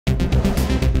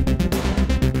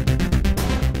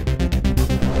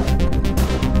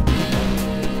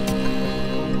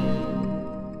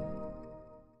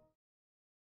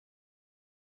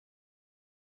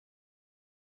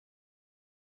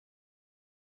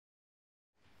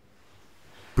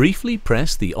briefly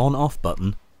press the on-off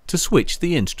button to switch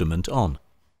the instrument on.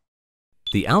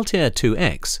 The ALTAIR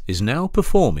 2X is now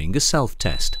performing a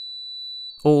self-test.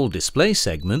 All display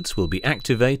segments will be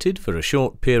activated for a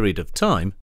short period of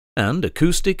time, and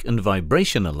acoustic and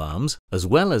vibration alarms as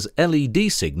well as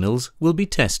LED signals will be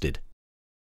tested.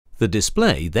 The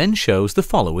display then shows the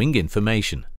following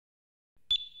information: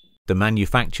 the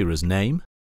manufacturer's name,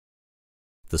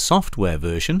 the software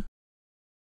version,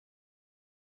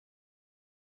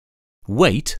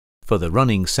 weight for the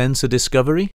running sensor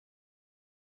discovery,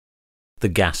 the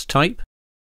gas type,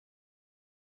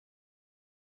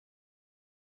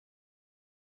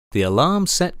 the alarm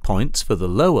set points for the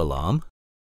low alarm,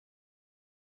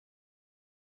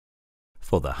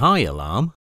 for the high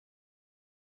alarm,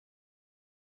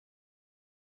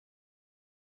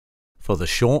 for the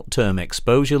short-term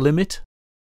exposure limit,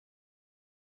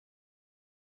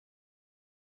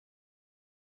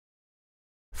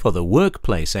 for the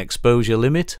workplace exposure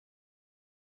limit,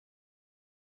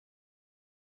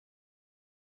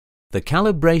 the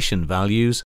calibration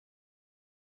values,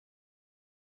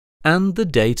 and the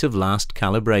date of last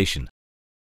calibration.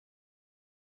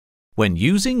 When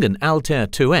using an ALTAIR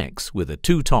 2X with a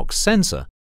 2-tox sensor,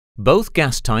 both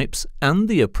gas types and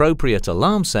the appropriate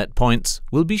alarm set points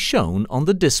will be shown on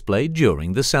the display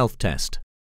during the self-test.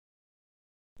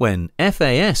 When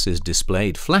FAS is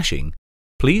displayed flashing,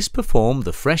 please perform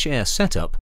the fresh air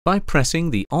setup by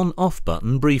pressing the on-off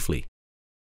button briefly.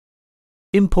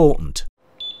 Important: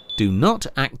 do not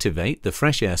activate the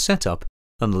fresh air setup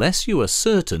unless you are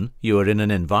certain you are in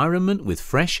an environment with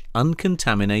fresh,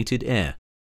 uncontaminated air.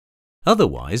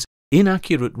 Otherwise,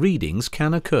 inaccurate readings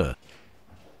can occur.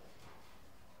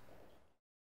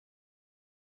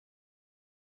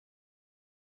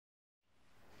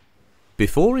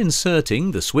 Before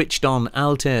inserting the switched-on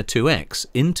ALTAIR 2X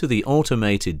into the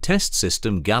automated test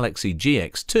system GALAXY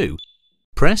GX2,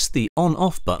 press the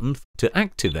on-off button to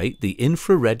activate the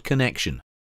infrared connection.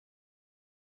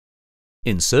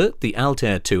 Insert the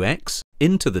ALTAIR 2X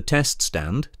into the test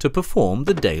stand to perform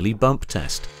the daily bump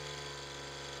test.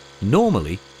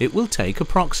 Normally, it will take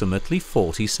approximately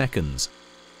 40 seconds.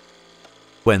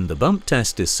 When the bump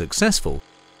test is successful,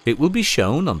 it will be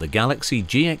shown on the GALAXY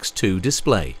GX2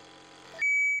 display.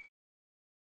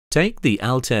 Take the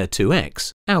ALTAIR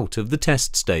 2X out of the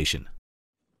test station.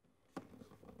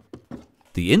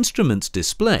 The instrument's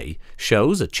display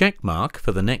shows a check mark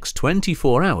for the next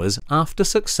 24 hours after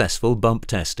successful bump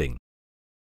testing.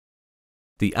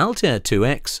 The ALTAIR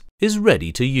 2X is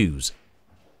ready to use.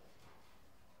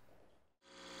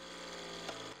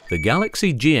 The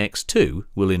GALAXY GX2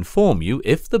 will inform you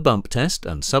if the bump test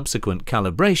and subsequent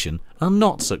calibration are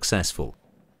not successful.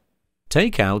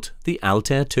 Take out the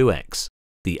ALTAIR 2X.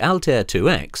 The ALTAIR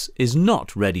 2X is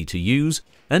not ready to use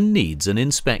and needs an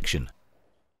inspection.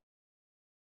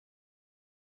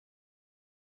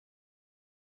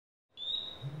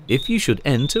 If you should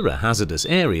enter a hazardous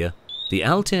area, the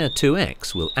ALTAIR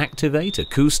 2X will activate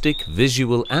acoustic,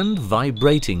 visual and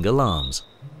vibrating alarms.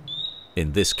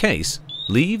 In this case,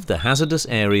 leave the hazardous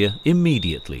area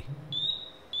immediately.